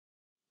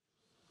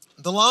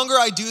The longer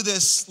I do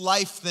this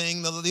life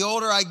thing, the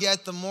older I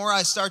get, the more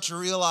I start to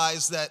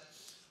realize that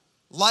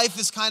life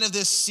is kind of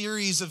this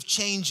series of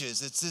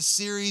changes. It's this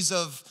series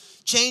of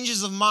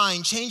changes of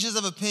mind, changes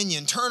of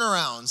opinion,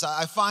 turnarounds.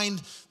 I find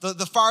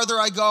the farther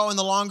I go and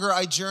the longer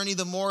I journey,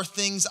 the more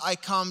things I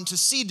come to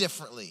see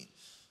differently.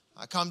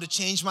 I come to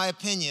change my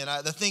opinion.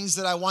 The things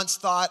that I once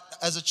thought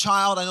as a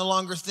child, I no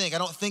longer think. I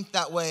don't think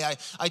that way.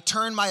 I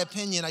turn my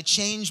opinion. I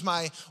change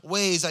my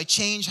ways. I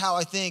change how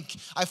I think.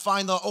 I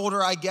find the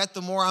older I get,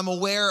 the more I'm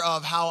aware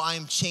of how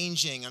I'm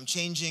changing. I'm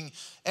changing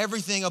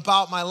everything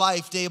about my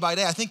life day by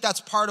day. I think that's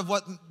part of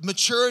what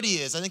maturity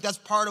is. I think that's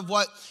part of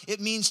what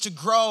it means to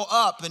grow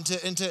up and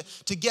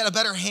to get a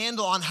better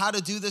handle on how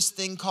to do this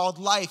thing called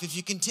life. If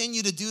you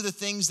continue to do the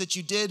things that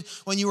you did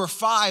when you were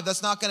 5,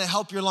 that's not going to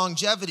help your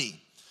longevity.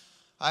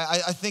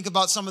 I think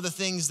about some of the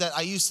things that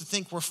I used to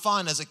think were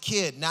fun as a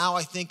kid. Now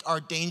I think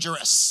are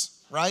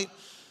dangerous, right?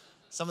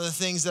 Some of the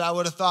things that I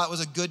would have thought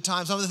was a good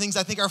time. Some of the things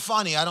I think are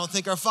funny, I don't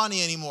think are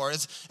funny anymore.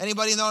 Does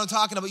anybody know what I'm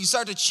talking about? You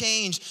start to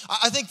change.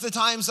 I think the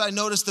times I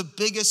noticed the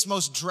biggest,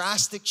 most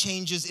drastic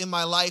changes in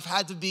my life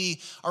had to be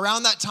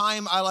around that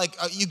time.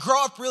 You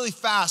grow up really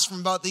fast from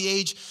about the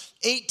age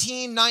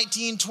 18,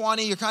 19,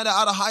 20. You're kind of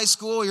out of high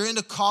school. You're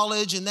into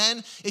college. And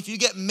then if you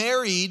get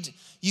married,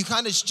 you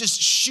kind of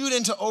just shoot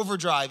into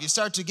overdrive. You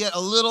start to get a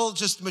little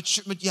just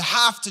mature. You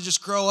have to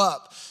just grow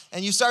up.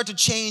 And you start to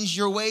change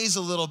your ways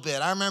a little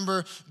bit. I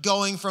remember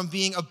going from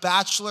being a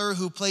bachelor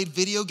who played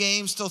video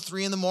games till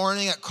 3 a.m.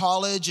 at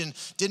college and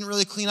didn't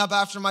really clean up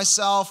after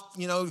myself.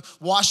 You know,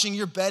 washing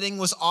your bedding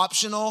was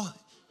optional.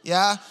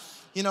 Yeah.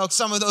 You know,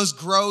 some of those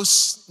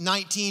gross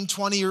 19,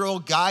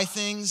 20-year-old guy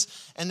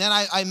things. And then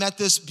I met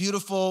this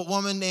beautiful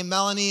woman named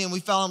Melanie, and we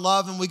fell in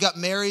love, and we got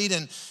married.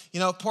 And, you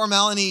know, poor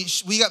Melanie,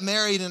 we got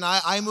married, and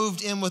I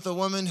moved in with a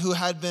woman who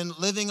had been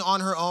living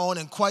on her own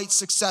and quite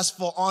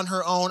successful on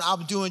her own.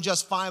 I'm doing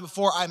just fine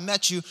before I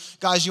met you.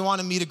 Guys, you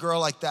want to meet a girl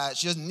like that.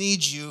 She doesn't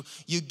need you.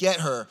 You get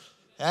her.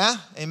 Yeah?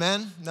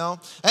 Amen? No?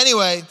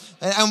 Anyway,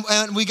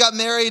 and we got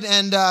married,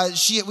 and I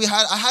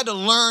had to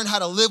learn how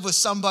to live with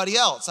somebody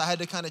else. I had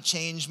to kind of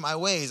change my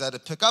ways. I had to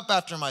pick up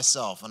after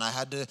myself, and I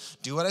had to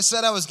do what I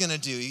said I was going to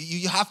do.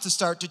 You have to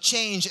start to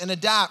change and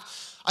adapt.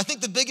 I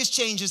think the biggest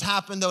changes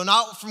happened, though,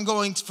 not from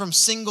going from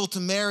single to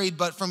married,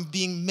 but from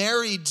being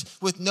married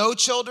with no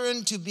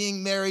children to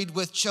being married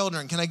with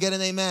children. Can I get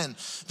an amen?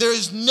 There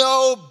is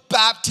no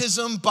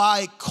baptism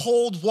by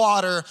cold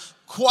water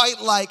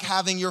quite like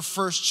having your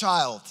first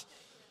child.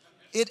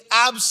 It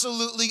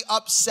absolutely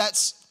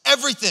upsets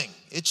everything.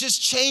 It just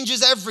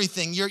changes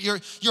everything. Your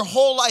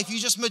whole life, you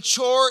just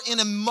mature in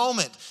a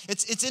moment.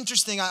 It's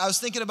interesting. I was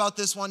thinking about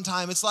this one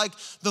time. It's like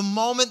the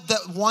moment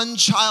that one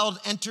child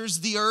enters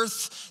the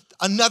earth,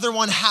 another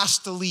one has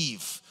to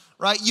leave,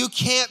 right? You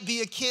can't be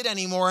a kid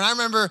anymore. And I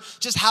remember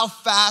just how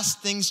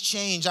fast things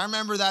change. I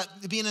remember that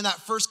being in that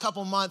first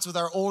couple months with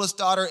our oldest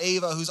daughter,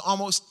 Ava, who's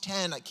almost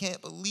 10. I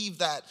can't believe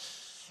that.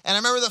 And I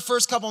remember the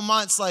first couple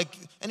months, like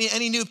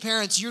any new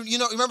parents, you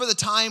remember the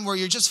time where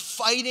you're just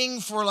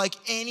fighting for like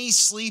any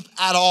sleep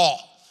at all,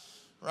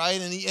 right?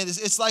 And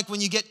it's like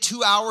when you get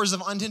 2 hours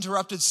of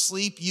uninterrupted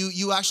sleep,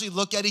 you actually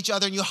look at each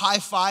other and you high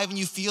five and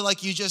you feel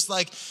like you just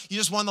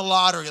won the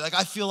lottery. Like,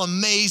 I feel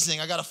amazing.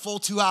 I got a full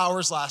 2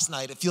 hours last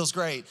night. It feels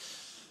great.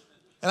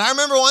 And I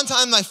remember one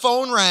time my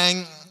phone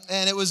rang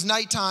and it was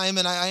nighttime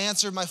and I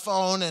answered my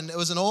phone and it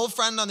was an old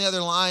friend on the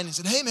other line. He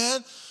said, "Hey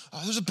man,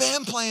 there's a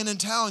band playing in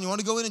town. You want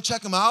to go in and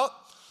check them out?"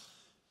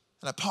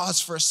 And I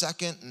paused for a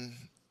second and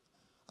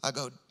I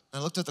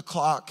looked at the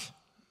clock.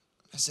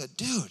 I said,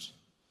 "Dude,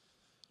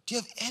 do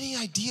you have any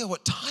idea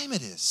what time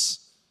it is?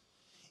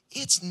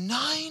 It's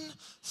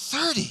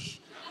 9:30.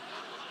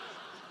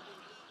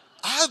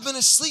 I have been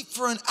asleep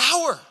for an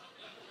hour."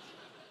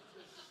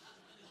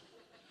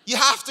 You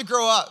have to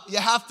grow up. You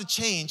have to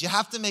change. You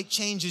have to make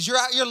changes.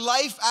 Your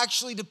life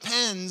actually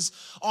depends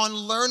on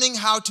learning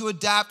how to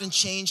adapt and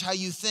change how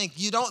you think.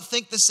 You don't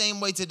think the same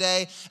way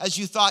today as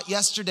you thought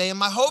yesterday. And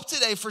my hope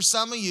today for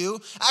some of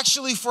you,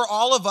 actually for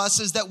all of us,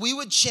 is that we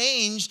would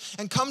change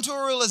and come to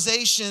a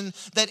realization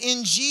that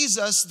in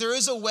Jesus, there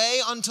is a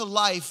way unto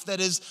life that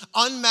is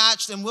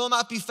unmatched and will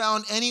not be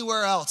found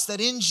anywhere else.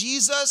 That in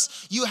Jesus,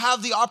 you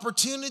have the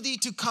opportunity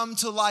to come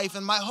to life.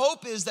 And my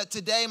hope is that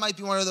today might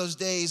be one of those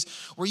days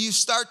where you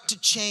start to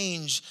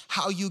change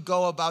how you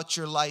go about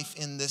your life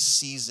in this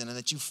season and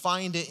that you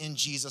find it in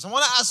Jesus. I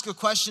want to ask a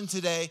question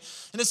today,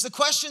 and it's the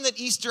question that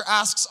Easter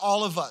asks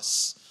all of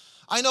us.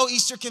 I know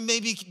Easter can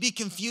maybe be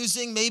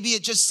confusing. Maybe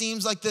it just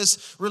seems like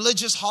this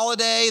religious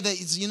holiday that,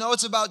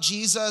 it's about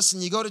Jesus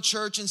and you go to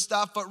church and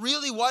stuff, but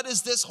really, what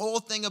is this whole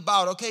thing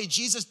about? Okay,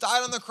 Jesus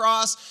died on the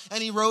cross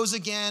and he rose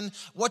again.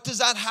 What does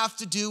that have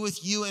to do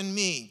with you and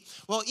me?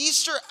 Well,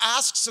 Easter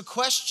asks a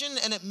question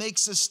and it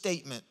makes a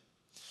statement.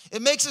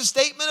 It makes a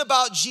statement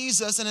about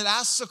Jesus and it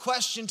asks a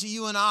question to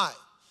you and I.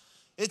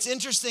 It's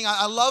interesting.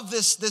 I love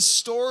this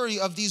story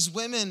of these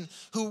women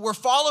who were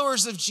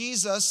followers of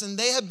Jesus and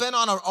they had been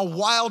on a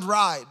wild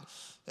ride.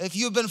 If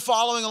you've been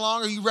following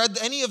along or you read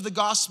any of the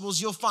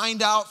Gospels, you'll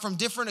find out from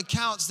different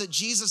accounts that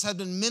Jesus had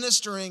been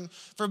ministering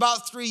for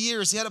about 3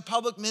 years. He had a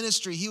public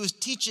ministry. He was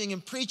teaching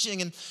and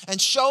preaching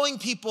and showing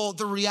people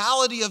the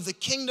reality of the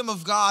kingdom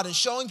of God and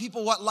showing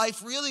people what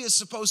life really is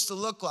supposed to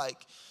look like.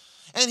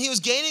 And he was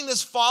gaining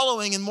this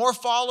following and more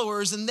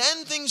followers. And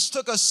then things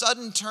took a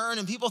sudden turn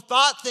and people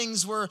thought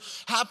things were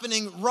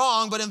happening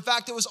wrong. But in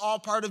fact, it was all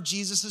part of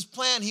Jesus'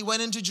 plan. He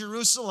went into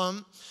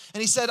Jerusalem and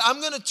he said, I'm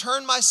going to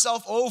turn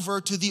myself over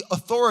to the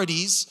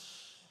authorities.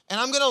 And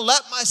I'm going to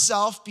let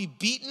myself be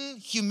beaten,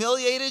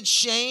 humiliated,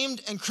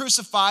 shamed, and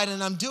crucified.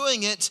 And I'm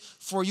doing it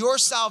for your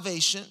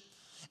salvation.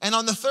 And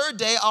on the third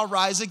day, I'll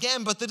rise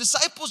again. But the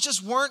disciples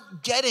just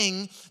weren't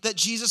getting that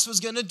Jesus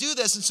was going to do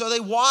this. And so they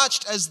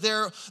watched as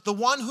the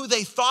one who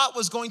they thought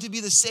was going to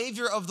be the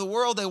Savior of the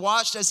world, they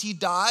watched as he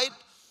died,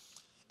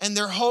 and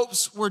their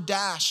hopes were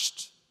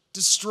dashed,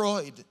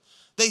 destroyed.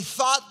 They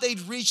thought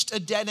they'd reached a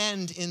dead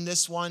end in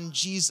this one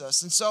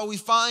Jesus. And so we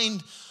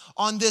find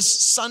on this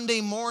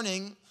Sunday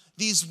morning,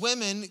 these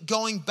women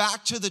going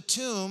back to the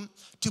tomb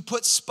to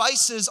put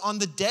spices on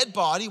the dead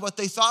body, what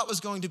they thought was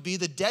going to be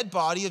the dead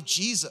body of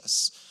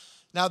Jesus.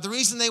 Now, the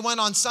reason they went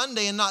on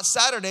Sunday and not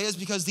Saturday is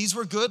because these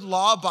were good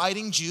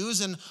law-abiding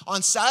Jews, and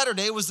on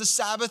Saturday was the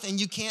Sabbath,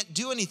 and you can't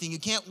do anything. You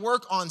can't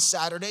work on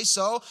Saturday,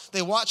 so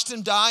they watched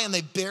him die, and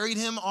they buried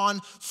him on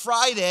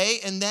Friday,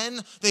 and then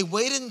they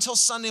waited until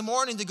Sunday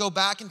morning to go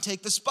back and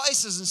take the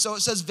spices. And so it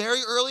says very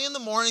early in the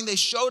morning, they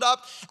showed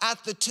up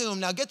at the tomb.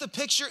 Now, get the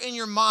picture in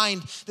your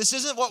mind. This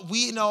isn't what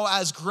we know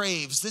as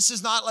graves. This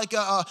is not like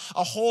a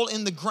hole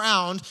in the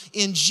ground.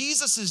 In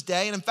Jesus'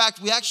 day, and in fact,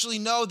 we actually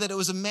know that it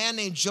was a man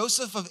named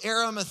Joseph of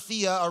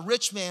Arimathea, a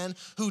rich man,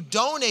 who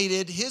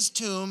donated his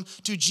tomb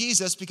to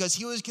Jesus because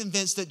he was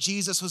convinced that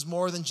Jesus was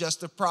more than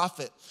just a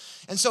prophet.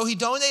 And so he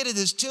donated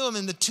his tomb,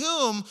 and the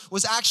tomb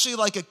was actually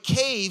like a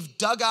cave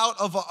dug out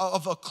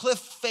of a cliff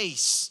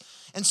face.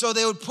 And so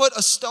they would put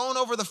a stone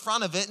over the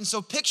front of it. And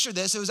so picture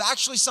this, it was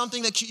actually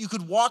something that you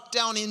could walk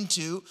down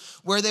into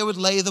where they would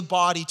lay the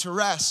body to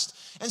rest.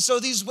 And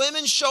so these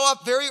women show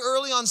up very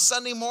early on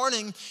Sunday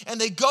morning, and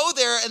they go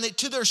there, and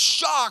to their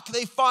shock,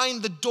 they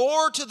find the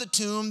door to the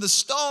tomb, the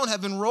stone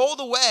had been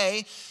rolled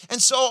away.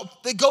 And so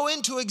they go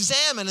in to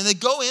examine, and they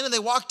go in and they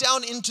walk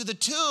down into the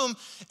tomb,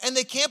 and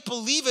they can't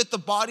believe it, the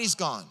body's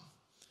gone.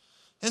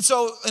 And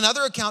so in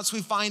other accounts, we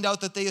find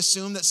out that they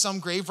assume that some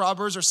grave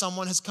robbers or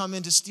someone has come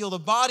in to steal the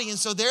body. And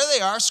so there they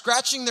are,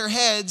 scratching their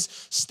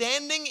heads,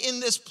 standing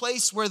in this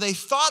place where they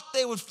thought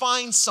they would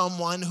find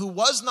someone who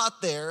was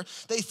not there.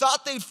 They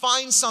thought they'd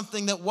find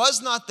something that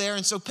was not there.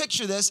 And so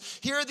picture this.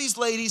 Here are these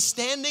ladies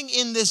standing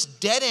in this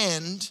dead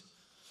end,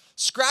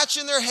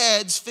 scratching their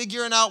heads,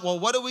 figuring out, well,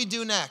 what do we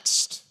do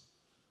next?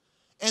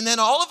 And then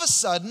all of a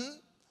sudden,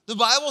 the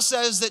Bible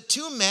says that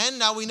two men,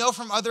 now we know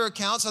from other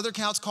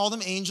accounts call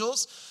them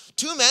angels,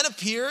 two men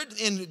appeared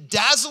in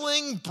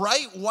dazzling,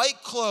 bright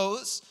white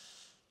clothes,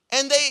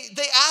 and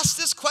they asked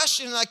this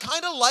question, and I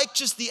kind of like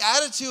just the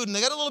attitude, and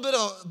they got a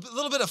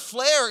little bit of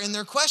flair in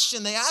their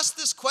question. They asked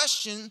this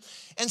question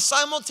and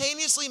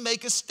simultaneously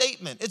make a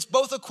statement. It's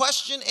both a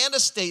question and a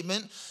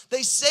statement.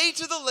 They say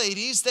to the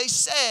ladies, they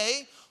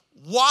say,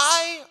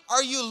 why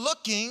are you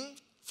looking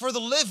for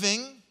the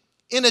living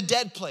in a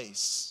dead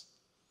place?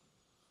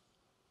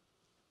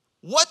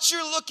 What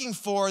you're looking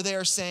for,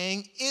 they're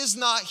saying, is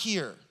not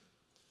here.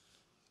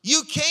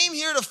 You came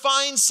here to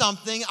find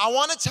something. I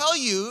want to tell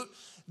you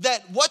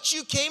that what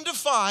you came to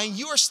find,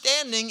 you are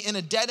standing in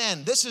a dead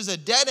end. This is a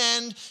dead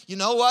end. You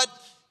know what?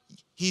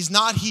 He's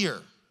not here.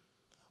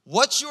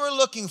 What you are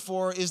looking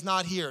for is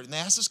not here. And they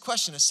ask this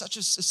question. It's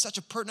such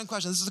a pertinent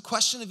question. This is the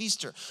question of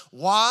Easter.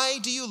 Why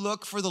do you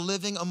look for the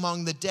living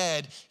among the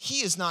dead? He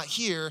is not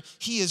here.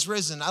 He is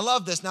risen. I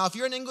love this. Now, if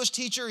you're an English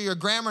teacher or you're a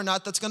grammar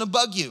nut, that's going to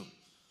bug you.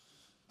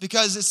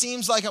 Because it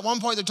seems like at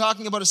one point they're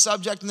talking about a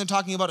subject and they're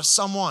talking about a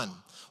someone.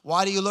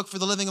 Why do you look for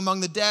the living among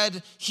the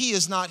dead? He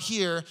is not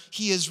here.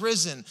 He is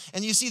risen.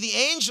 And you see, the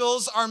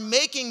angels are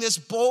making this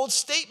bold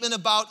statement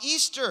about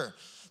Easter.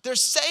 They're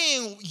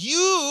saying,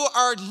 you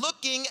are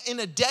looking in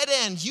a dead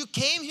end. You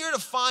came here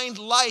to find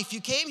life. You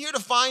came here to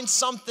find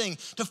something,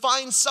 to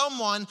find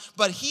someone,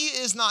 but he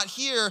is not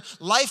here.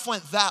 Life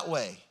went that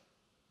way.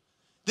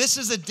 This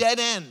is a dead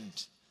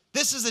end.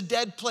 This is a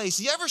dead place.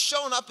 You ever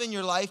shown up in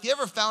your life? You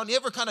ever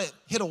kind of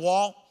hit a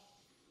wall?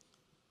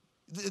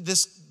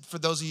 This, for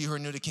those of you who are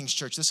new to King's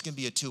Church, this can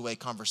be a two-way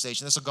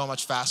conversation. This will go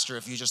much faster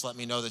if you just let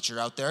me know that you're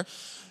out there.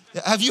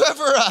 Have you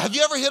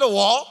ever hit a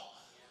wall?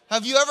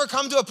 Have you ever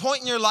come to a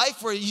point in your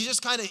life where you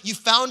just you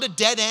found a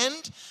dead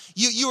end?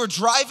 You were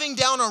driving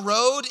down a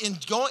road and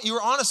you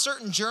were on a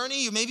certain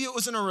journey. Maybe it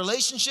was in a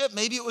relationship.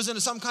 Maybe it was in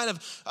some kind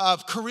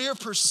of career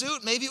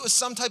pursuit. Maybe it was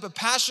some type of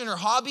passion or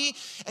hobby.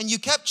 And you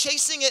kept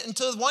chasing it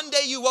until one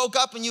day you woke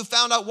up and you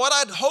found out what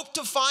I'd hoped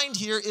to find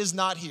here is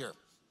not here.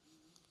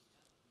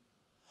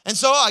 And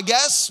so I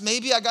guess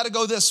maybe I got to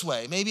go this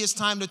way. Maybe it's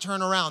time to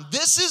turn around.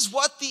 This is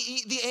what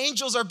the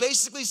angels are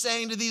basically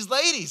saying to these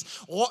ladies.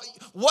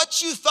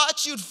 What you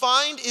thought you'd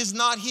find is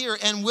not here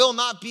and will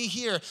not be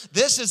here.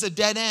 This is a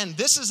dead end.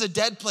 This is a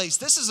dead place.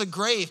 This is a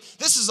grave.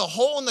 This is a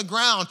hole in the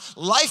ground.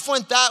 Life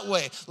went that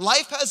way.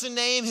 Life has a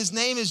name. His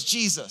name is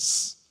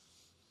Jesus.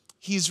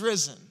 He's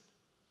risen.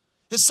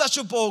 It's such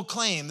a bold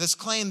claim, this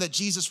claim that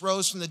Jesus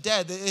rose from the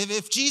dead.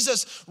 If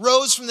Jesus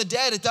rose from the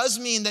dead, it does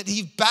mean that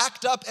he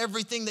backed up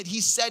everything that he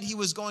said he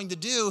was going to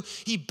do.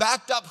 He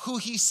backed up who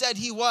he said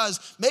he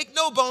was. Make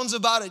no bones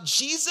about it.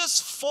 Jesus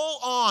full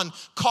on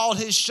called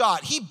his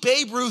shot. He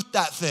Babe Ruth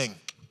that thing.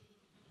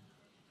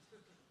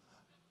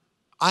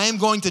 I am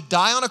going to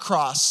die on a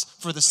cross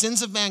for the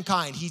sins of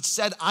mankind. He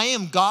said, I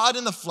am God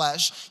in the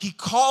flesh. He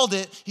called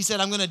it. He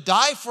said, I'm going to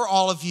die for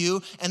all of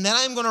you, and then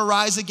I'm going to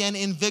rise again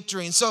in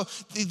victory. And so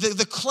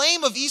the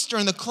claim of Easter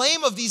and the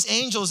claim of these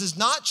angels is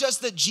not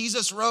just that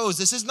Jesus rose.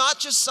 This is not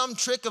just some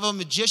trick of a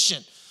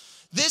magician.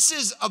 This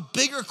is a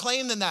bigger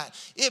claim than that.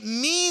 It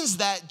means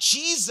that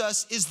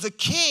Jesus is the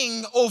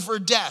king over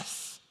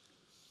death.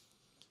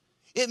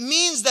 It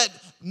means that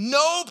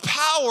no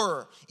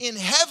power in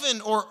heaven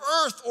or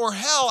earth or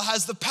hell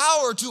has the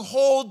power to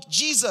hold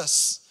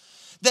Jesus.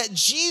 That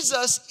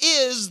Jesus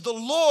is the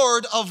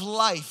Lord of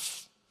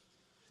life.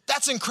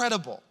 That's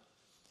incredible.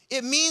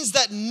 It means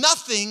that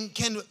nothing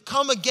can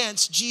come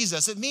against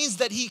Jesus. It means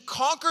that he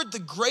conquered the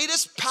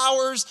greatest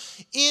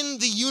powers in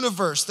the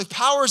universe, the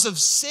powers of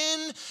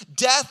sin,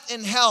 death,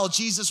 and hell.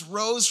 Jesus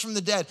rose from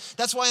the dead.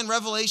 That's why in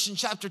Revelation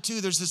chapter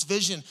 2, there's this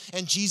vision,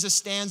 and Jesus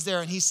stands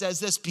there and he says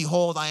this,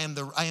 behold, I am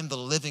the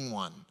living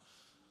one.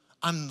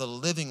 I'm the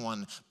living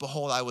one.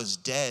 Behold, I was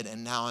dead,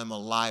 and now I'm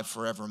alive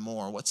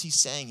forevermore. What's he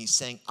saying? He's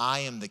saying, I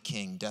am the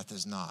king, death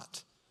is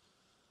not.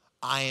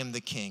 I am the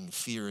king,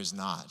 fear is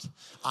not.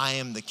 I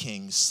am the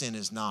king, sin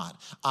is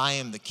not. I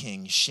am the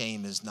king,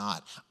 shame is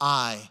not.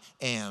 I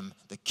am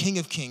the King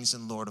of kings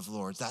and Lord of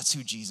lords. That's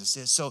who Jesus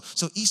is. So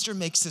Easter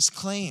makes this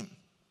claim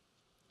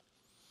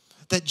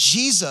that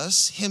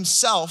Jesus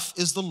himself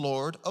is the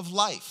Lord of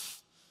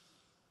life,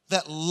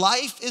 that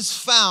life is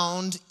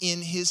found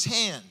in his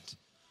hand.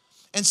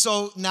 And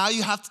so now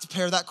you have to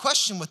pair that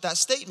question with that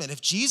statement. If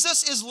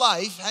Jesus is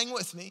life, hang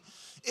with me.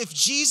 If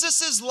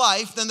Jesus is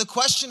life, then the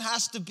question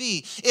has to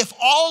be, if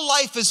all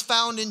life is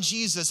found in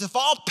Jesus, if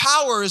all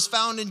power is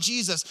found in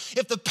Jesus,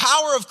 if the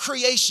power of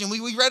creation, we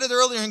read it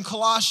earlier in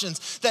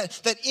Colossians,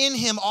 that in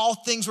him all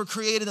things were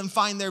created and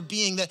find their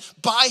being, that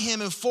by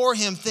him and for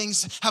him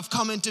things have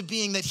come into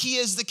being, that he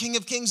is the King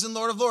of kings and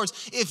Lord of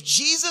lords. If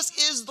Jesus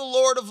is the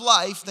Lord of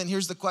life, then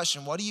here's the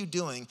question, what are you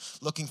doing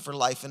looking for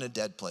life in a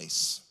dead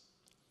place?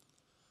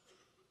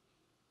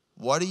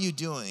 What are you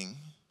doing?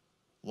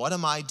 What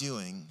am I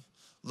doing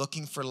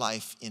looking for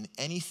life in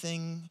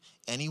anything,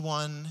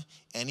 anyone,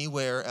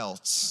 anywhere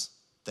else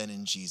than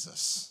in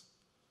Jesus?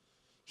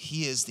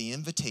 He is the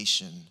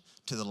invitation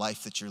to the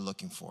life that you're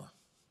looking for.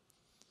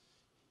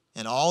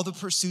 And all the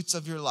pursuits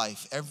of your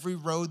life, every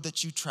road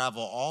that you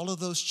travel, all of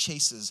those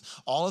chases,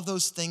 all of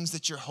those things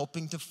that you're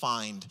hoping to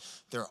find,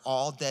 they're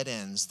all dead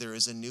ends. There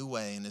is a new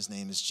way, and his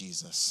name is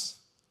Jesus.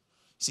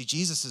 See,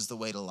 Jesus is the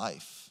way to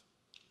life.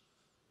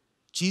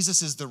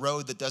 Jesus is the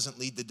road that doesn't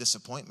lead to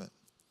disappointment.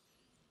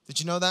 Did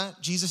you know that?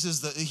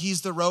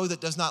 He's the road that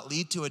does not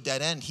lead to a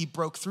dead end. He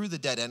broke through the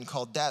dead end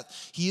called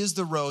death. He is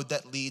the road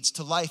that leads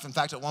to life. In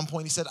fact, at one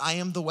point he said, I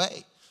am the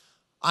way.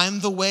 I am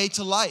the way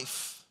to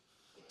life.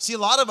 See, a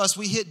lot of us,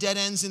 we hit dead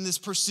ends in this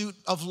pursuit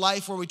of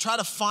life where we try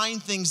to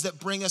find things that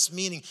bring us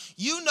meaning.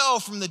 You know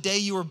from the day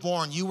you were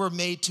born, you were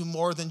made to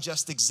more than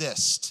just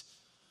exist.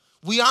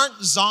 We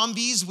aren't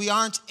zombies, we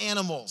aren't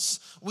animals.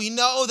 We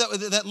know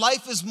that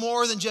life is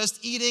more than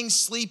just eating,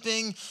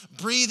 sleeping,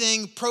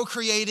 breathing,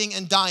 procreating,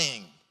 and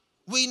dying.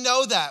 We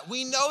know that.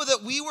 We know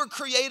that we were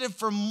created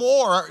for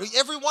more,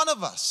 every one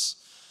of us.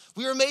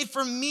 We were made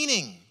for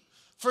meaning,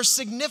 for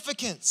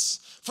significance,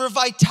 for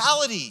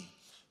vitality,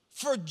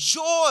 for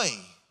joy.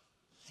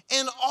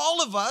 And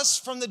all of us,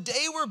 from the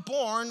day we're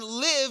born,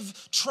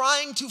 live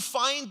trying to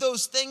find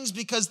those things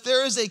because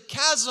there is a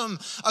chasm,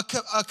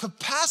 a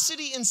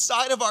capacity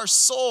inside of our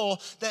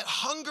soul that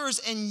hungers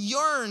and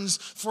yearns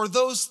for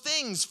those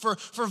things, for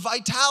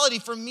vitality,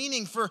 for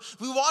meaning,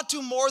 we want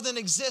to more than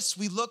exist.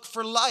 We look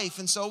for life,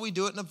 and so we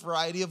do it in a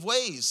variety of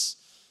ways.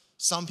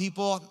 Some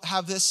people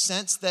have this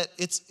sense that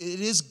it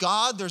is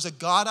God. There's a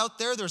God out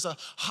there. There's a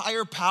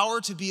higher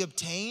power to be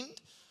obtained.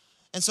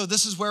 And so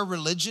this is where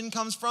religion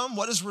comes from.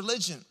 What is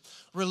religion?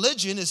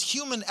 Religion is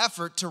human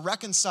effort to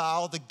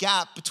reconcile the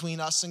gap between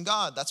us and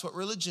God. That's what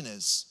religion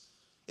is.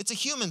 It's a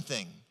human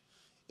thing.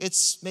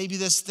 It's maybe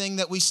this thing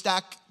that we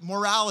stack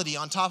morality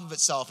on top of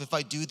itself. If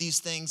I do these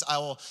things, I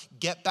will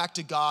get back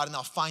to God and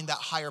I'll find that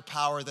higher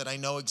power that I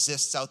know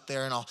exists out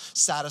there and I'll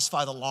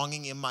satisfy the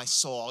longing in my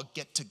soul. I'll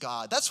get to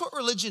God. That's what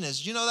religion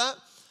is. Do you know that?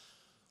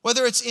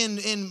 Whether it's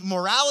in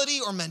morality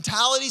or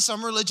mentality,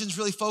 some religions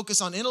really focus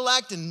on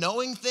intellect and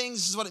knowing things.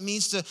 This is what it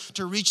means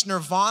to reach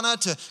nirvana,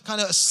 to kind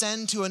of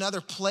ascend to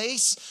another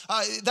place.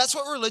 That's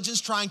what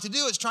religion's trying to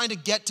do. It's trying to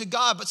get to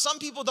God. But some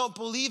people don't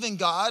believe in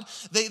God.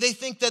 They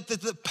think that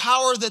the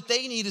power that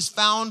they need is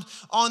found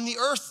on the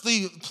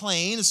earthly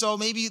plane. So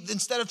maybe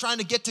instead of trying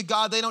to get to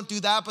God, they don't do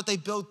that, but they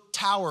build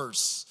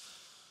towers,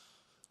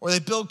 or they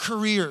build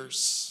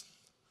careers,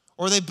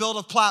 or they build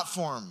a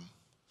platform,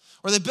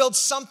 or they build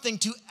something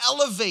to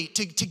elevate,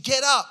 to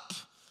get up.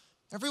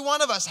 Every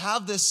one of us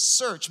have this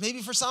search.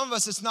 Maybe for some of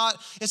us, it's not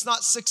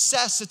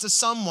success, it's a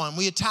someone.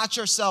 We attach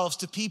ourselves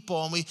to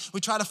people, and we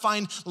try to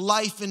find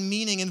life and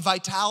meaning and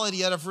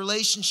vitality out of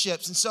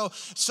relationships. And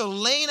so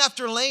lane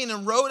after lane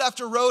and road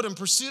after road and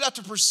pursuit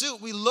after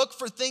pursuit, we look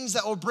for things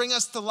that will bring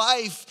us to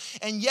life.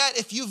 And yet,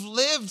 if you've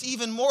lived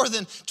even more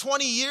than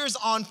 20 years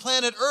on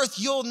planet Earth,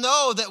 you'll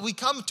know that we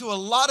come to a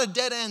lot of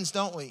dead ends,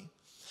 don't we?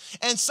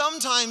 And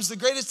sometimes the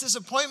greatest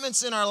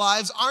disappointments in our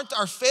lives aren't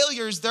our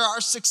failures, they're our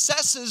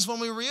successes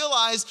when we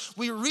realize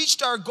we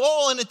reached our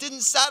goal and it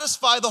didn't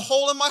satisfy the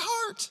hole in my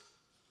heart.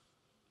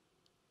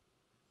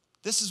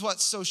 This is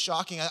what's so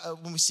shocking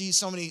when we see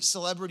so many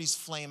celebrities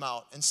flame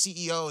out and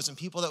CEOs and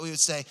people that we would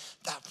say,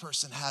 that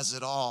person has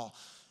it all.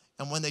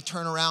 And when they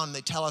turn around and they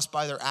tell us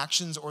by their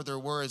actions or their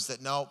words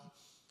that, no,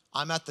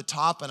 I'm at the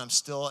top and I'm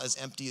still as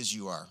empty as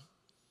you are.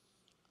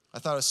 I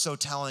thought it was so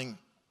telling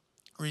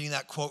reading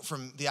that quote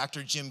from the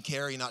actor Jim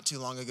Carrey not too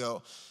long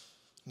ago.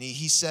 And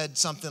he said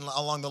something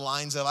along the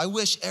lines of, I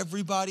wish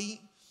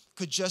everybody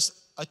could just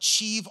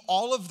achieve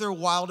all of their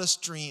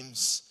wildest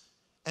dreams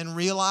and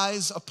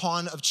realize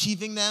upon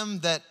achieving them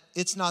that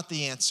it's not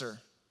the answer.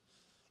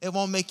 It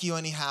won't make you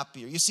any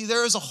happier. You see,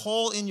 there is a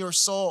hole in your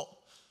soul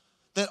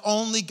that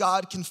only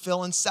God can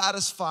fill and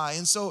satisfy.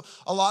 And so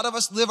a lot of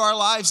us live our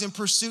lives in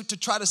pursuit to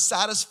try to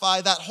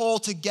satisfy that hole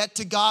to get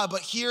to God.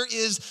 But here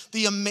is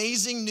the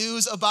amazing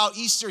news about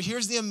Easter.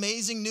 Here's the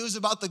amazing news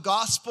about the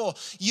gospel.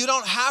 You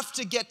don't have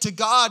to get to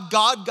God.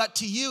 God got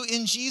to you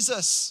in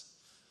Jesus.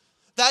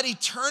 That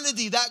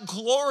eternity, that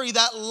glory,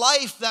 that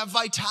life, that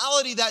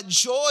vitality, that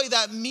joy,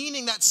 that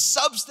meaning, that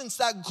substance,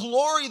 that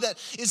glory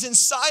that is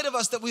inside of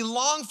us that we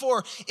long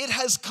for, it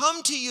has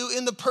come to you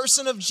in the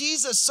person of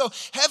Jesus. So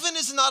heaven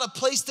is not a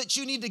place that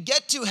you need to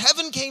get to.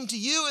 Heaven came to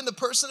you in the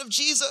person of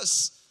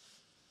Jesus.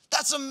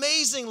 That's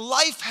amazing.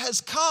 Life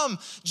has come.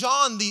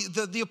 John,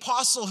 the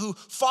apostle who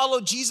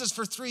followed Jesus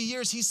for 3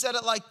 years, he said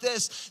it like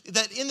this,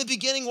 that in the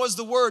beginning was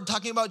the Word,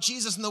 talking about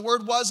Jesus, and the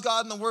Word was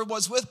God, and the Word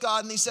was with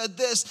God. And he said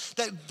this,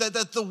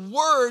 that the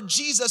Word,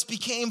 Jesus,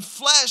 became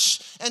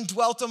flesh and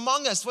dwelt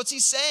among us. What's he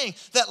saying?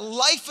 That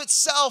life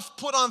itself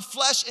put on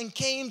flesh and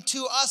came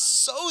to us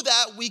so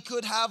that we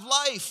could have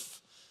life.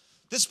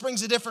 This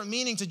brings a different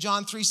meaning to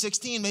John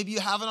 3:16. Maybe you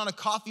have it on a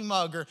coffee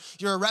mug, or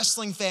you're a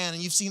wrestling fan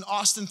and you've seen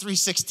Austin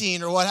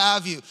 3:16 or what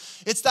have you.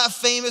 It's that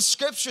famous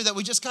scripture that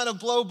we just kind of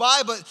blow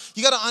by, but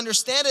you got to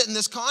understand it in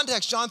this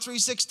context. John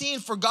 3:16,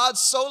 for God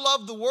so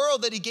loved the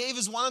world that he gave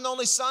his one and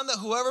only son, that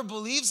whoever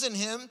believes in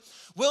him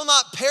will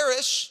not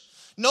perish.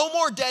 No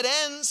more dead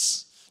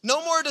ends,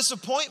 no more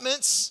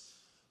disappointments,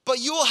 but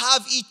you will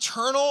have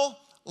eternal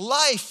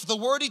life. The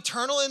word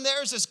eternal in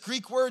there is this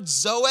Greek word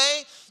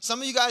zoe. Some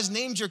of you guys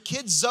named your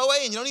kids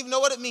Zoe and you don't even know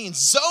what it means.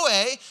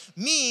 Zoe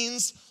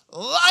means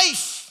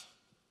life.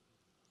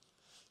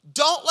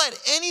 Don't let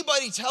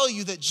anybody tell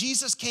you that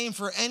Jesus came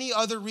for any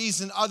other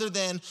reason other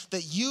than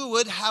that you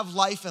would have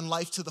life and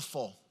life to the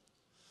full.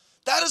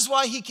 That is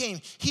why he came.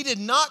 He did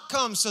not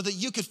come so that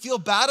you could feel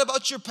bad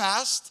about your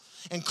past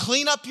and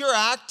clean up your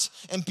act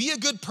and be a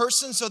good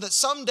person so that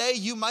someday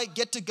you might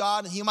get to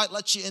God and he might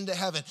let you into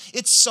heaven.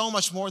 It's so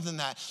much more than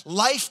that.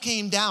 Life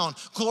came down.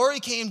 Glory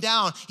came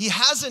down. He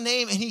has a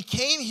name and he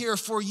came here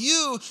for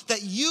you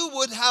that you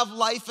would have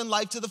life and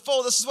life to the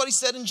full. This is what he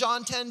said in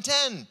John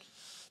 10:10.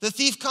 The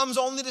thief comes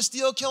only to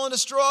steal, kill, and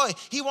destroy.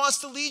 He wants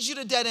to lead you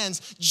to dead ends.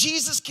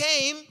 Jesus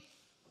came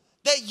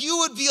that you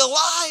would be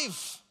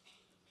alive.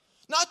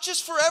 Not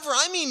just forever,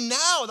 I mean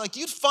now. Like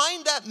you'd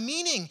find that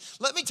meaning.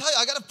 Let me tell you,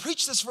 I got to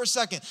preach this for a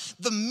second.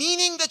 The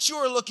meaning that you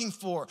are looking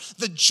for,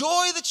 the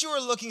joy that you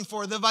are looking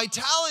for, the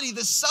vitality,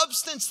 the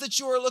substance that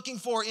you are looking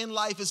for in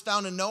life is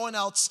found in no one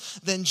else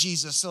than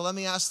Jesus. So let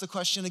me ask the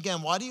question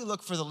again. Why do you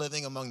look for the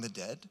living among the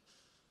dead?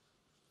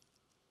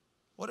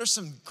 What are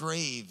some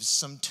graves,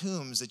 some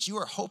tombs that you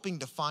are hoping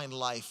to find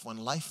life when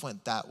life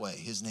went that way?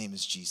 His name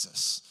is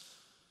Jesus.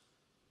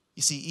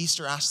 You see,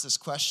 Easter asks this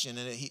question,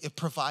 and it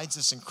provides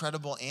this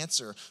incredible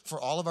answer for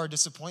all of our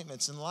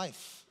disappointments in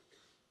life.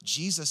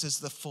 Jesus is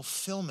the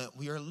fulfillment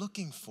we are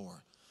looking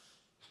for.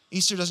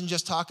 Easter doesn't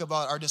just talk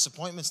about our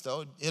disappointments,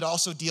 though. It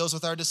also deals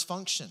with our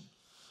dysfunction.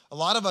 A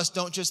lot of us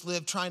don't just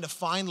live trying to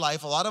find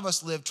life. A lot of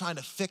us live trying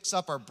to fix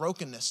up our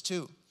brokenness,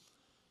 too.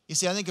 You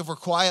see, I think if we're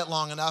quiet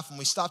long enough and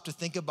we stop to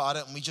think about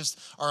it and we just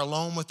are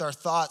alone with our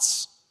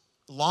thoughts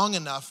long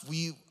enough,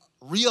 we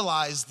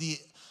realize the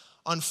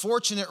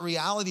unfortunate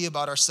reality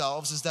about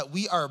ourselves is that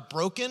we are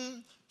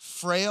broken,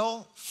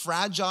 frail,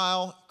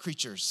 fragile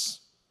creatures.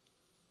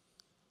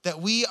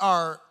 That we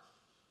are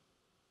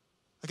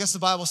I guess the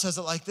Bible says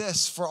it like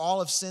this: for all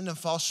have sinned and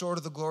fall short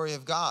of the glory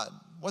of God.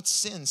 What's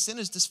sin? Sin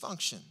is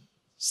dysfunction.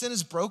 Sin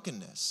is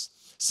brokenness.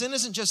 Sin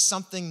isn't just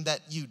something that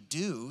you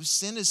do.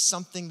 Sin is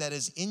something that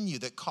is in you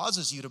that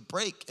causes you to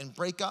break and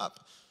break up.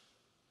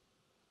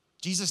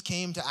 Jesus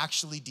came to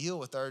actually deal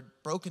with our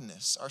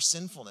brokenness, our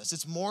sinfulness.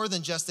 It's more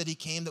than just that he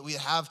came that we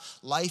have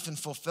life and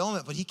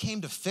fulfillment, but he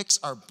came to fix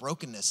our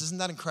brokenness. Isn't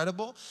that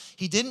incredible?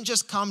 He didn't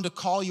just come to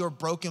call your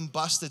broken,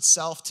 busted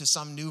self to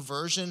some new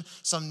version,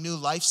 some new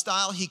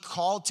lifestyle. He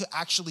called to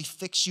actually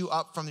fix you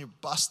up from your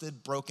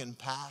busted, broken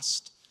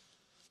past.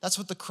 That's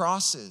what the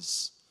cross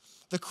is.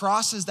 The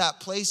cross is that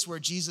place where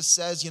Jesus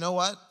says, you know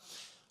what?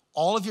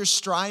 All of your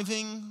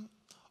striving,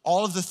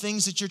 all of the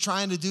things that you're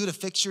trying to do to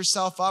fix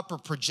yourself up or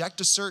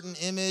project a certain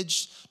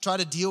image, try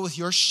to deal with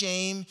your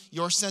shame,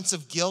 your sense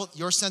of guilt,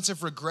 your sense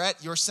of regret,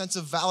 your sense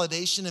of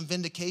validation and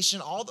vindication,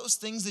 all those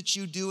things that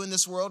you do in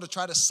this world to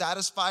try to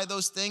satisfy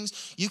those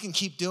things, you can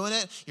keep doing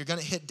it. You're going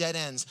to hit dead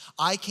ends.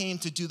 I came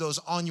to do those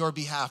on your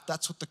behalf.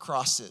 That's what the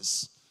cross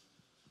is.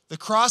 The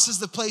cross is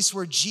the place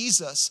where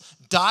Jesus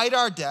died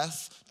our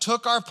death,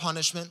 took our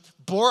punishment,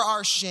 bore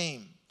our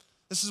shame.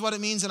 This is what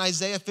it means in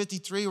Isaiah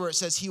 53 where it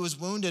says he was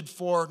wounded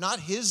for not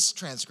his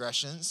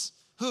transgressions.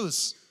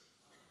 Whose?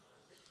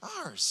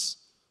 Ours.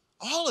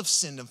 All have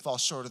sinned and fall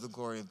short of the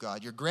glory of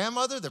God. Your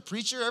grandmother, the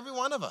preacher, every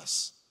one of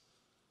us.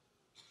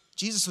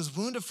 Jesus was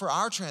wounded for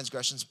our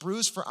transgressions,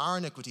 bruised for our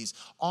iniquities.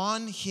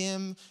 On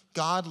him,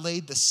 God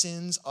laid the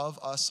sins of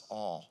us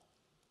all.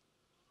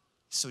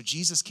 So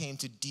Jesus came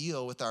to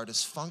deal with our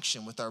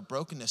dysfunction, with our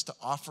brokenness, to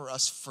offer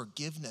us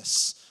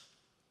forgiveness.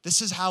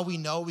 This is how we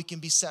know we can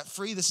be set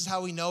free. This is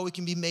how we know we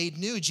can be made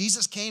new.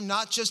 Jesus came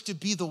not just to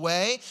be the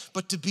way,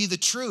 but to be the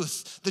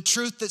truth. The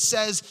truth that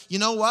says, you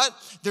know what?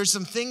 There's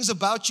some things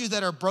about you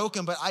that are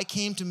broken, but I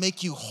came to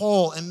make you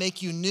whole and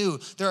make you new.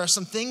 There are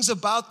some things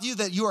about you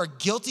that you are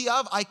guilty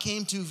of. I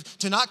came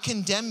to not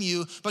condemn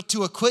you, but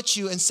to acquit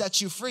you and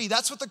set you free.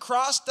 That's what the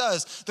cross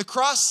does. The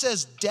cross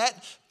says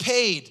debt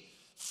paid,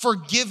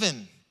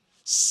 forgiven,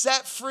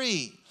 set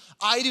free.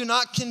 I do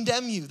not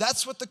condemn you.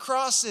 That's what the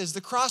cross is. The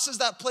cross is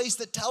that place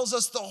that tells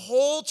us the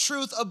whole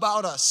truth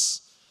about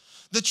us.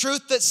 The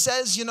truth that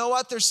says, you know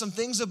what, there's some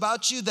things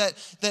about you that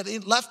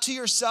left to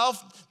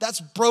yourself,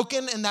 that's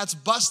broken and that's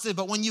busted.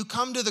 But when you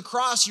come to the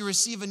cross, you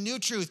receive a new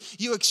truth.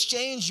 You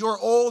exchange your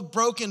old,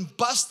 broken,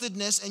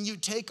 bustedness and you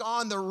take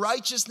on the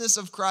righteousness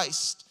of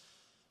Christ.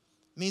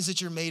 It means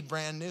that you're made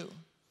brand new.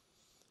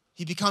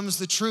 He becomes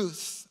the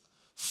truth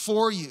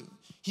for you.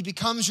 He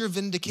becomes your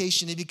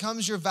vindication. He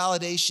becomes your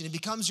validation. He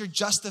becomes your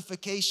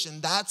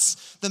justification.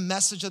 That's the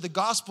message of the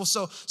gospel.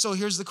 So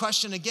here's the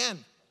question again.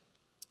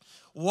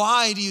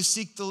 Why do you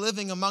seek the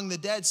living among the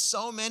dead?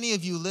 So many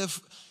of you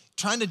live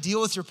trying to deal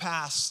with your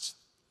past.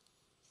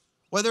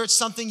 Whether it's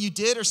something you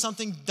did or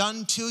something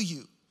done to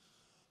you.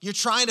 You're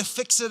trying to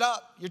fix it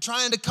up. You're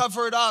trying to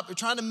cover it up. You're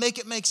trying to make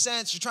it make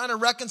sense. You're trying to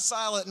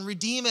reconcile it and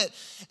redeem it.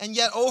 And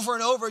yet over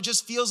and over, it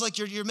just feels like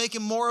you're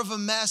making more of a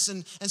mess.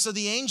 And so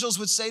the angels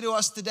would say to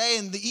us today,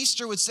 and the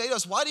Easter would say to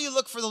us, why do you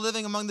look for the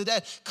living among the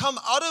dead? Come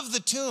out of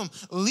the tomb.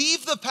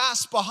 Leave the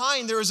past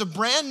behind. There is a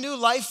brand new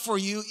life for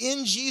you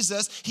in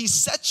Jesus. He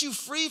set you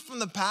free from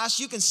the past.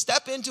 You can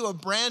step into a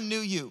brand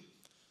new you.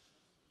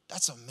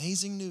 That's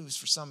amazing news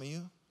for some of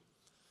you.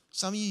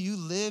 Some of you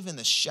live in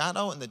the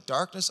shadow and the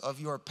darkness of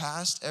your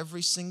past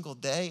every single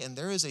day, and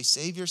there is a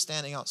Savior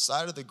standing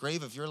outside of the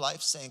grave of your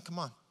life saying, come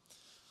on,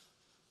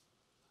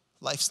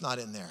 life's not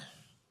in there.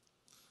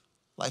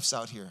 Life's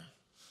out here.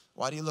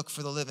 Why do you look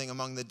for the living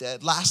among the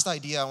dead? Last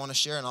idea I want to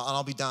share, and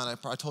I'll be done.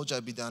 I told you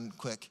I'd be done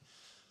quick.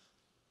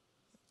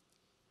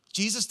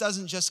 Jesus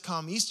doesn't just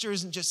come. Easter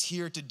isn't just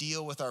here to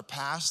deal with our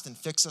past and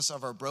fix us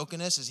of our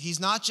brokenness.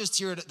 He's not just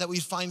here that we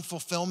find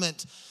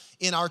fulfillment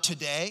in our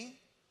today.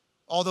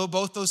 Although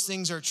both those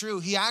things are true,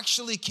 he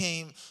actually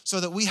came so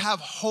that we have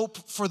hope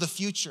for the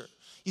future.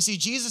 You see,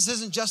 Jesus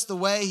isn't just the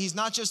way. He's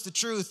not just the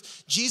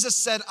truth. Jesus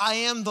said, I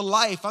am the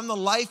life. I'm the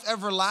life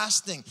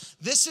everlasting.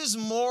 This is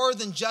more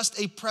than just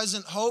a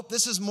present hope.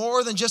 This is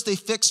more than just a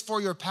fix for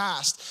your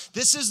past.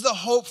 This is the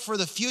hope for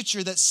the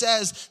future that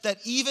says that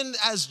even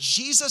as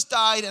Jesus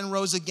died and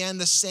rose again,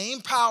 the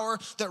same power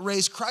that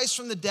raised Christ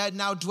from the dead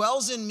now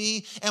dwells in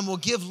me and will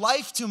give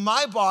life to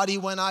my body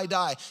when I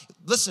die.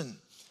 Listen.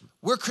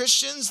 We're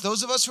Christians.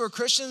 Those of us who are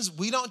Christians,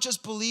 we don't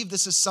just believe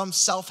this is some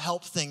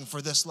self-help thing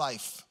for this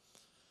life.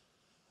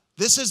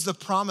 This is the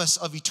promise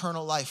of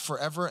eternal life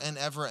forever and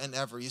ever and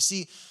ever. You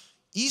see,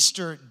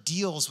 Easter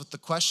deals with the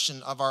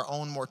question of our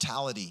own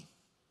mortality.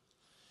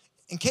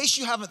 In case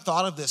you haven't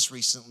thought of this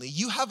recently,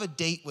 you have a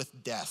date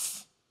with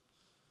death.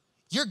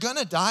 You're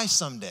gonna die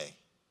someday.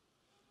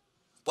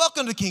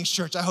 Welcome to King's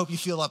Church. I hope you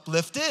feel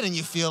uplifted and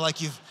you feel like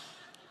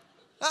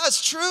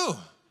that's true.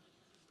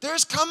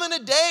 There's coming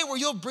a day where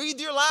you'll breathe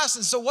your last.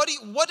 And so what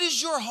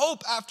is your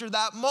hope after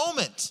that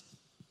moment?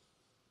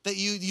 that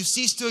you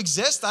cease to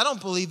exist. I don't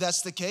believe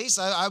that's the case.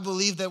 I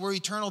believe that we're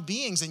eternal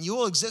beings and you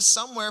will exist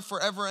somewhere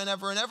forever and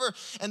ever and ever.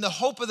 And the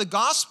hope of the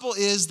gospel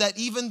is that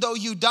even though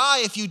you die,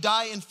 if you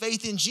die in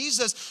faith in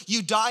Jesus,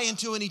 you die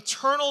into an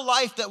eternal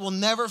life that will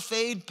never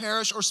fade,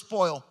 perish, or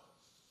spoil.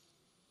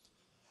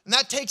 And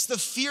that takes the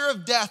fear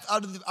of death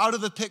out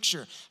of the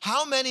picture.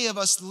 How many of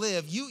us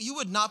live, you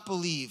would not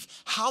believe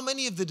how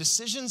many of the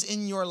decisions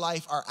in your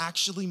life are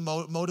actually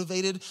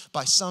motivated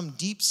by some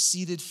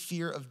deep-seated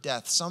fear of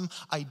death, some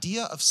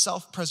idea of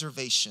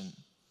self-preservation.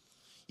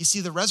 You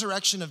see, the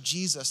resurrection of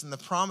Jesus and the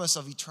promise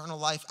of eternal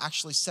life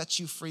actually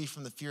sets you free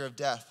from the fear of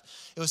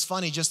death. It was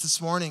funny, just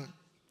this morning,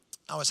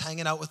 I was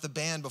hanging out with the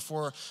band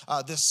before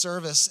this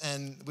service,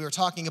 and we were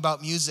talking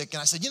about music,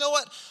 and I said, you know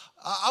what?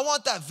 I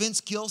want that Vince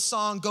Gill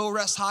song, Go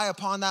Rest High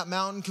Upon That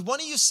Mountain. Could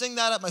one of you sing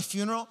that at my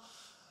funeral?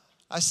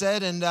 I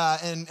said,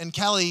 and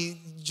Kelly,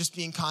 just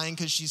being kind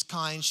because she's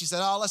kind, she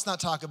said, oh, let's not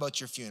talk about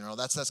your funeral.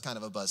 That's kind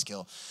of a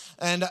buzzkill.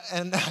 And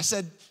I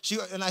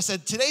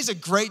said, today's a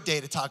great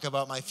day to talk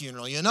about my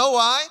funeral. You know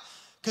why?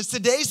 Because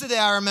today's the day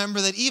I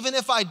remember that even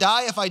if I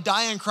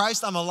die in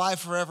Christ, I'm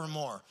alive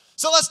forevermore.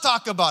 So let's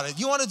talk about it.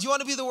 Do you want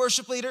to be the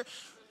worship leader?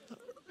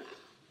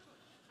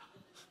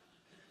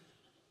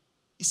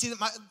 You see,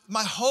 that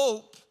my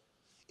hope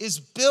is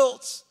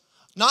built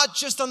not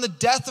just on the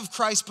death of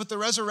Christ, but the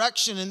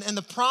resurrection and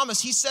the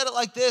promise. He said it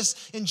like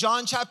this in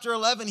John chapter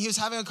 11. He was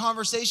having a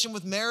conversation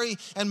with Mary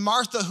and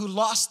Martha, who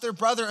lost their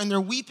brother, and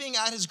they're weeping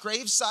at his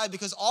graveside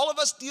because all of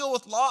us deal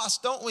with loss,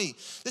 don't we?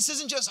 This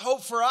isn't just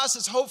hope for us.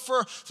 It's hope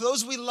for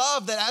those we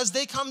love, that as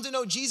they come to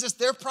know Jesus,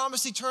 they're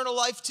promised eternal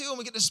life too, and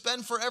we get to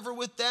spend forever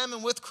with them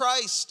and with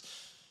Christ.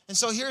 And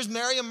so here's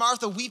Mary and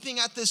Martha weeping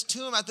at this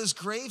tomb, at this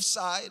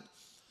graveside.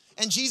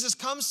 And Jesus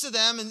comes to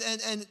them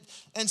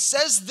and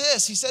says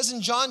this. He says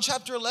in John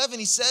chapter 11,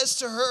 he says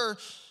to her,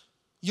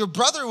 your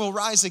brother will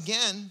rise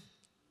again.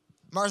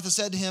 Martha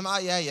said to him,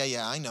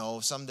 yeah, I know.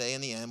 Someday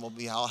in the end we'll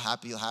be all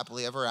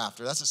happily ever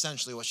after. That's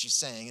essentially what she's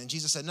saying. And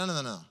Jesus said,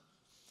 no.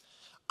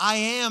 I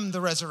am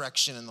the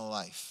resurrection and the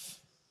life.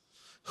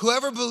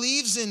 Whoever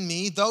believes in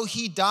me, though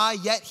he die,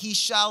 yet he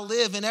shall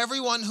live. And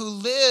everyone who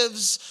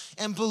lives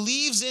and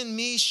believes in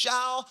me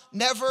shall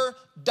never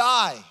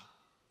die.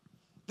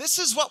 This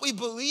is what we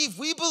believe.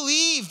 We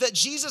believe that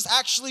Jesus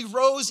actually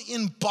rose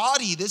in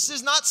body. This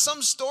is not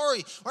some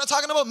story. We're not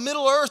talking about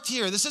Middle Earth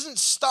here. This isn't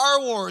Star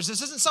Wars.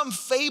 This isn't some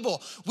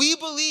fable. We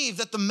believe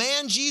that the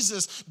man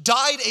Jesus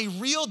died a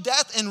real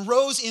death and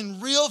rose in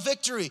real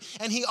victory.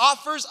 And he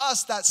offers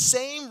us that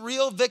same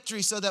real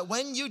victory so that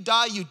when you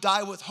die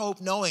with hope,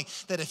 knowing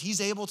that if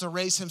he's able to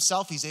raise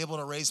himself, he's able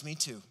to raise me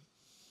too.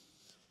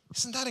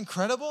 Isn't that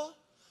incredible?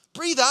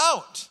 Breathe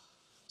out.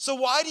 So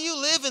why do you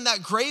live in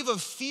that grave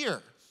of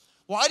fear?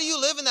 Why do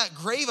you live in that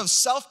grave of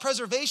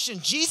self-preservation?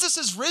 Jesus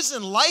is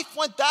risen. Life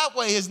went that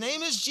way. His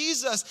name is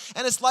Jesus,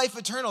 and it's life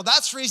eternal.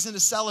 That's reason to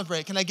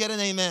celebrate. Can I get an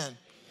amen?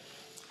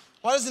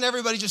 Why doesn't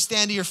everybody just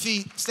stand to your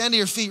feet? Stand to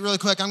your feet really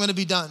quick. I'm going to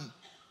be done.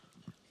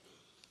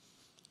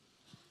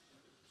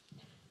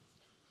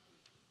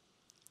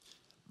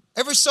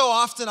 Every so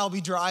often I'll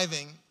be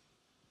driving,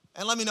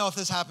 and let me know if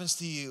this happens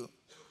to you.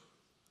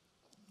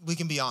 We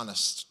can be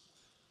honest.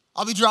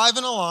 I'll be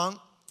driving along,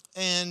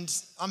 and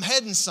I'm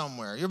heading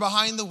somewhere. You're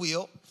behind the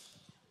wheel.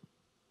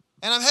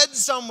 And I'm heading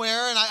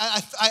somewhere, and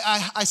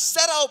I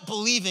set out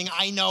believing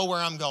I know where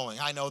I'm going.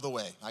 I know the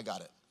way. I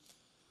got it.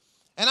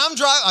 And I'm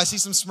driving. I see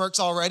some smirks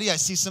already. I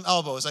see some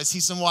elbows. I see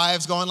some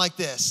wives going like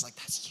this. Like,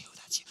 that's you.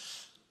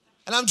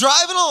 And I'm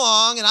driving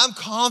along, and I'm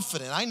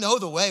confident. I know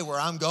the way where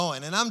I'm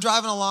going. And I'm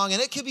driving along,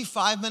 and it could be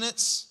 5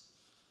 minutes,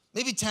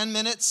 maybe 10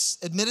 minutes.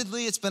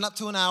 Admittedly, it's been up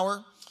to an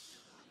hour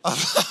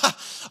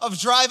of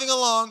driving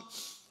along.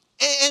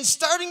 And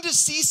starting to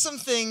see some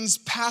things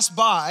pass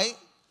by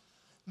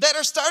that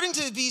are starting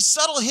to be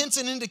subtle hints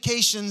and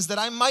indications that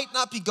I might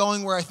not be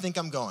going where I think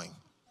I'm going.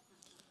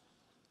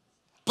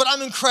 But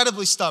I'm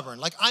incredibly stubborn.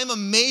 Like, I'm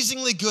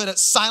amazingly good at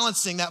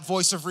silencing that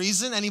voice of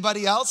reason.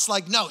 Anybody else?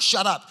 Like, no,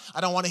 shut up. I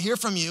don't want to hear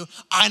from you.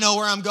 I know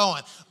where I'm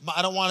going.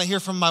 I don't want to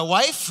hear from my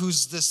wife,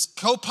 who's this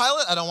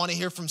co-pilot. I don't want to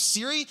hear from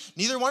Siri.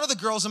 Neither one of the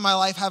girls in my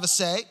life have a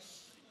say.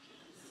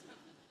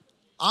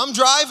 I'm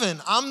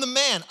driving. I'm the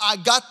man. I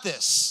got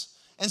this.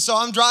 And so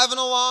I'm driving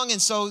along,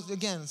 and so,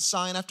 again,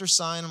 sign after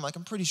sign. I'm like,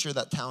 I'm pretty sure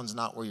that town's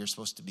not where you're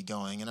supposed to be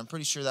going, and I'm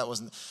pretty sure that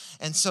wasn't.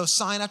 And so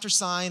sign after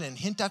sign and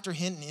hint after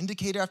hint and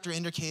indicator after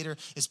indicator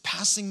is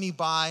passing me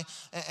by.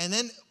 And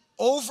then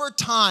over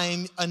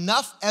time,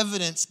 enough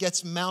evidence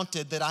gets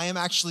mounted that I am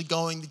actually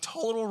going the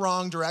total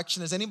wrong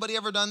direction. Has anybody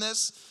ever done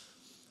this?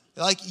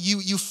 Like,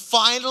 you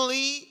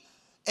finally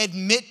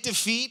admit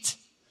defeat,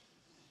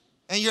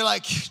 and you're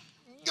like,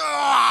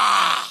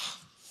 ah!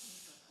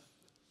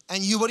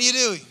 And what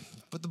do?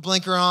 Put the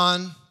blinker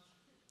on,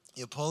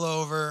 you pull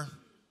over,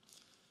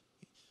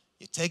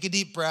 you take a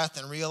deep breath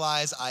and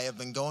realize I have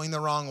been going the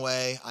wrong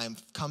way. I've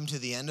come to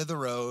the end of the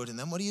road. And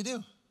then what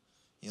do?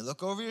 You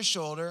look over your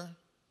shoulder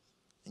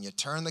and you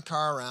turn the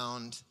car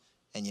around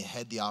and you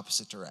head the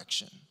opposite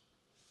direction.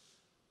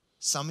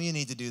 Some of you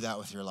need to do that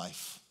with your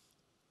life.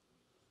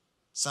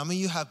 Some of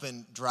you have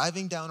been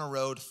driving down a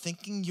road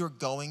thinking you're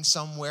going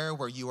somewhere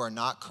where you are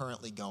not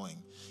currently going,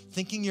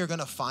 thinking you're going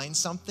to find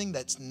something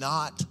that's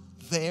not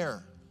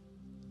there.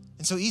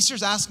 And so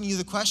Easter's asking you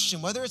the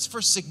question, whether it's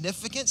for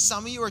significance,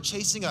 some of you are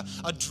chasing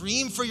a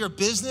dream for your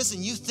business,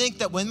 and you think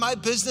that when my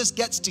business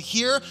gets to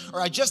here,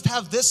 or I just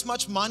have this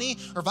much money,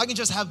 or if I can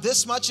just have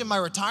this much in my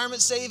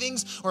retirement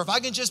savings, or if I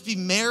can just be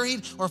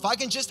married, or if I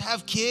can just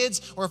have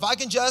kids, or if I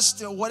can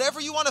just, whatever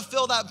you want to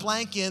fill that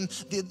blank in,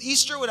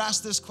 Easter would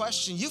ask this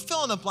question. You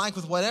fill in the blank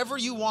with whatever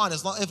you want,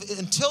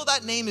 until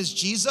that name is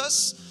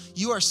Jesus,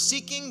 you are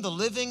seeking the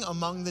living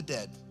among the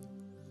dead.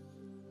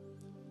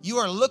 You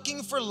are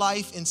looking for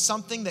life in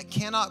something that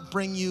cannot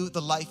bring you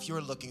the life you're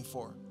looking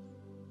for.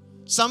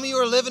 Some of you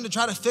are living to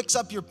try to fix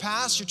up your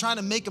past. You're trying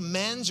to make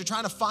amends. You're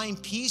trying to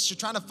find peace. You're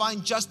trying to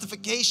find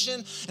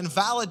justification and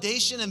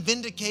validation and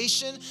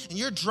vindication. And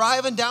you're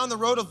driving down the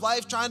road of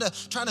life trying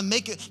to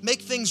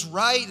make things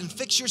right and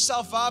fix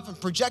yourself up and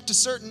project a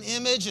certain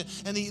image.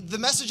 And the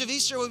message of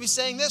Easter would be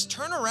saying this: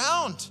 turn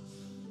around.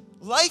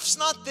 Life's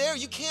not there.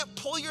 You can't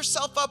pull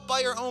yourself up by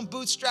your own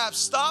bootstraps.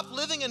 Stop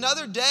living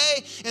another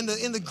day in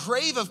the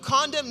grave of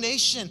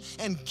condemnation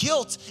and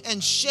guilt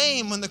and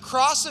shame when the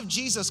cross of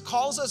Jesus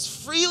calls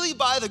us freely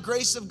by the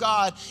grace of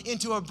God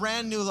into a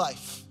brand new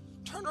life.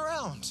 Turn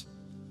around.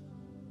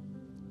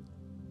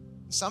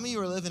 Some of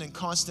you are living in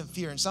constant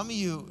fear, and some of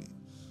you,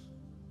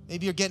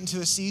 maybe you're getting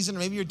to a season, or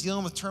maybe you're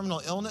dealing with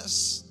terminal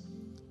illness,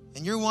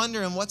 and you're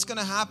wondering what's going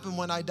to happen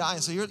when I die.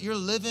 And so you're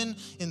living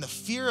in the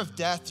fear of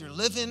death. You're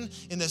living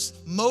in this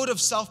mode of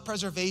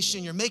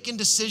self-preservation. You're making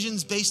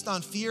decisions based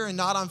on fear and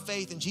not on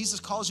faith. And Jesus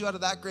calls you out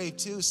of that grave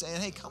too,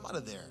 saying, hey, come out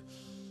of there.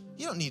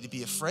 You don't need to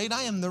be afraid.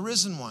 I am the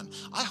risen one.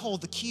 I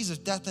hold the keys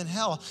of death and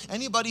hell.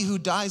 Anybody who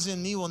dies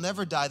in me will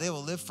never die. They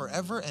will live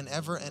forever and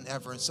ever and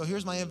ever. And so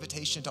here's my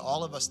invitation to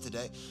all of us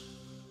today.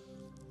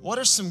 What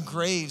are some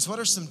graves, what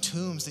are some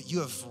tombs that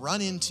you have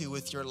run into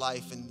with your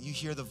life, and you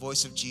hear the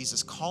voice of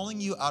Jesus calling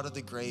you out of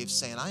the grave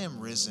saying, I am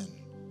risen.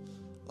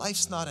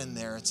 Life's not in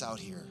there, it's out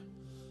here.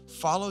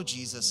 Follow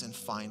Jesus and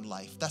find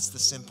life. That's the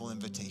simple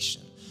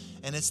invitation.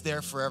 And it's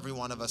there for every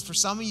one of us. For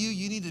some of you,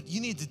 you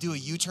need to do a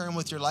U-turn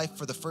with your life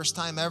for the first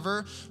time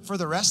ever. For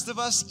the rest of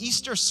us,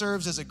 Easter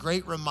serves as a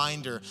great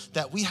reminder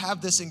that we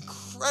have this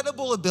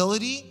incredible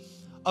ability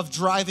of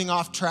driving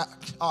off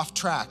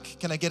track.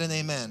 Can I get an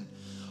amen?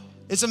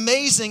 It's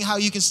amazing how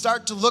you can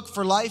start to look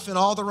for life in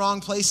all the wrong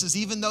places,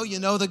 even though you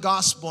know the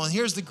gospel. And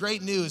here's the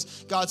great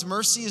news. God's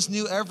mercy is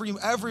new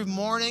every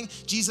morning.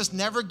 Jesus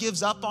never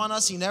gives up on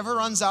us. He never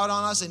runs out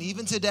on us. And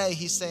even today,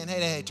 he's saying,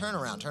 hey, turn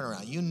around.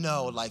 You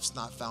know life's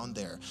not found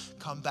there.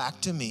 Come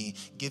back to me,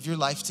 give your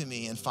life to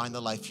me, and find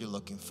the life you're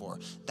looking for.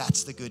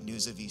 That's the good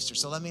news of Easter.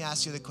 So let me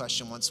ask you the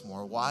question once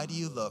more. Why do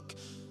you look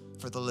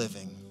for the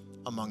living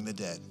among the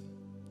dead?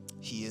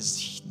 He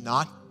is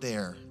not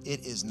there.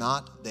 It is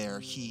not there.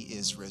 He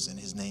is risen.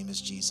 His name is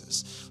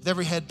Jesus. With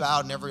every head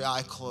bowed and every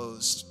eye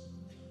closed,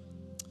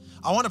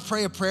 I want to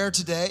pray a prayer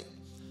today,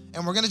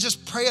 and we're going to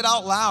just pray it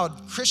out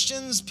loud.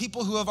 Christians,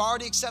 people who have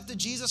already accepted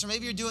Jesus, or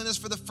maybe you're doing this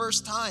for the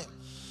first time.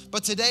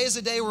 But today is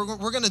a day where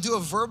we're going to do a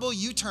verbal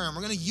U-turn.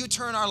 We're going to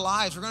U-turn our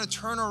lives. We're going to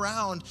turn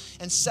around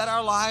and set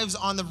our lives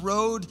on the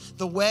road,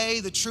 the way,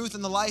 the truth,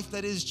 and the life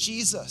that is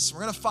Jesus.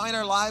 We're going to find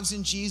our lives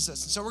in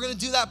Jesus. And so we're going to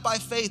do that by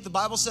faith. The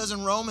Bible says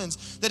in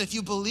Romans that if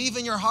you believe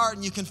in your heart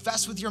and you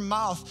confess with your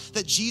mouth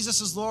that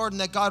Jesus is Lord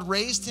and that God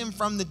raised him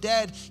from the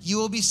dead, you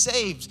will be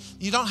saved.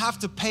 You don't have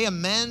to pay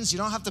amends. You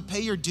don't have to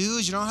pay your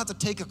dues. You don't have to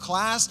take a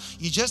class.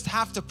 You just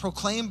have to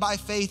proclaim by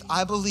faith,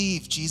 I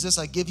believe, Jesus,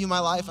 I give you my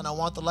life and I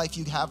want the life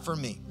you have for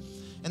me.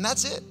 And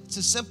that's it. It's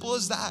as simple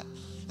as that.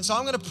 And so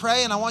I'm going to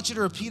pray, and I want you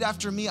to repeat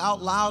after me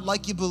out loud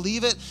like you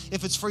believe it.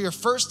 If it's for your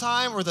first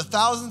time or the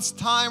 1,000th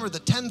time or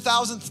the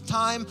 10,000th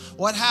time,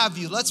 what have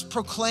you, let's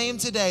proclaim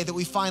today that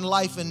we find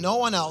life in no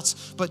one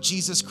else but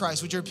Jesus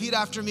Christ. Would you repeat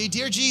after me?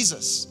 Dear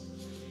Jesus,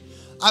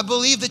 I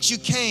believe that you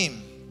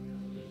came.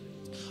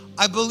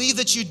 I believe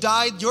that you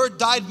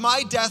died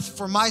my death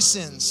for my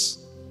sins.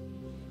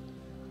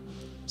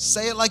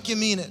 Say it like you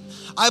mean it.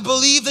 I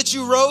believe that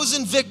you rose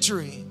in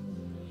victory.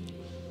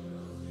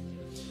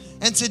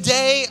 And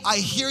today, I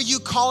hear you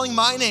calling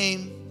my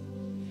name,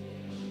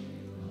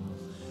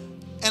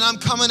 and I'm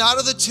coming out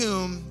of the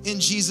tomb in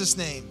Jesus'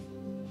 name.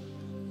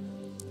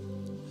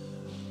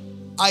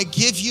 I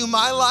give you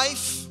my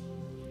life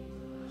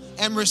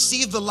and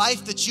receive the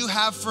life that you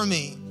have for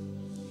me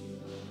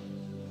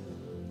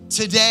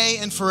today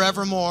and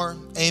forevermore.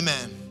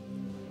 Amen.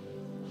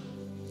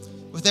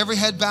 With every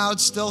head bowed,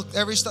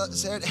 every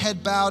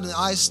head bowed and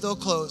eyes still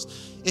closed.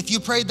 If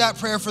you prayed that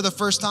prayer for the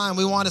first time,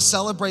 we want to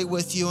celebrate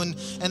with you. And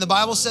the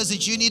Bible says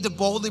that you need to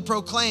boldly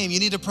proclaim. You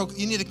need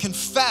to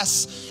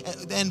confess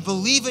and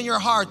believe in your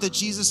heart that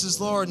Jesus is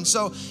Lord. And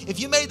so if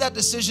you made that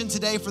decision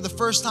today for the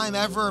first time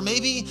ever, or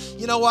maybe,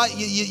 you know what,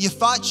 you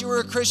thought you were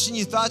a Christian,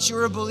 you thought you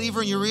were a believer,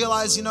 and you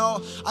realize,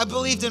 I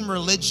believed in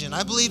religion.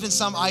 I believed in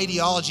some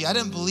ideology. I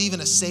didn't believe in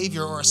a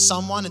Savior or a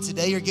someone, and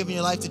today you're giving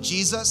your life to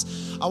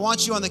Jesus. I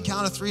want you on the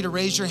count of 3 to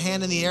raise your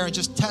hand in the air and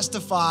just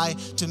testify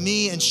to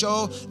me and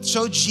show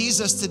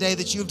Jesus Jesus today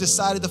that you've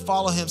decided to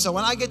follow him. So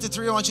when I get to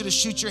 3, I want you to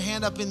shoot your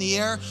hand up in the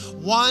air.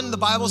 1, the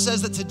Bible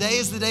says that today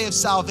is the day of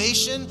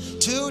salvation.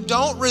 2,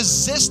 don't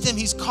resist him.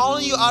 He's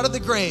calling you out of the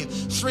grave.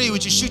 3,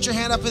 would you shoot your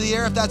hand up in the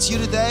air if that's you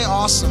today?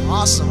 Awesome,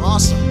 awesome,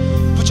 awesome.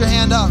 Put your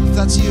hand up if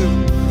that's you.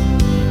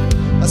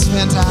 That's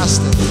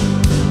fantastic.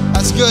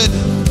 That's good.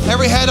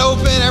 Every head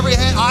open,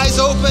 eyes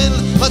open.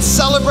 Let's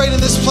celebrate in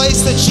this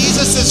place that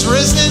Jesus is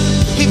risen.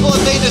 People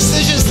have made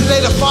decisions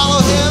today to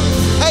follow him.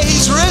 Hey,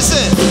 he's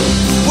risen.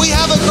 We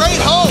have a great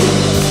hope.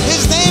 His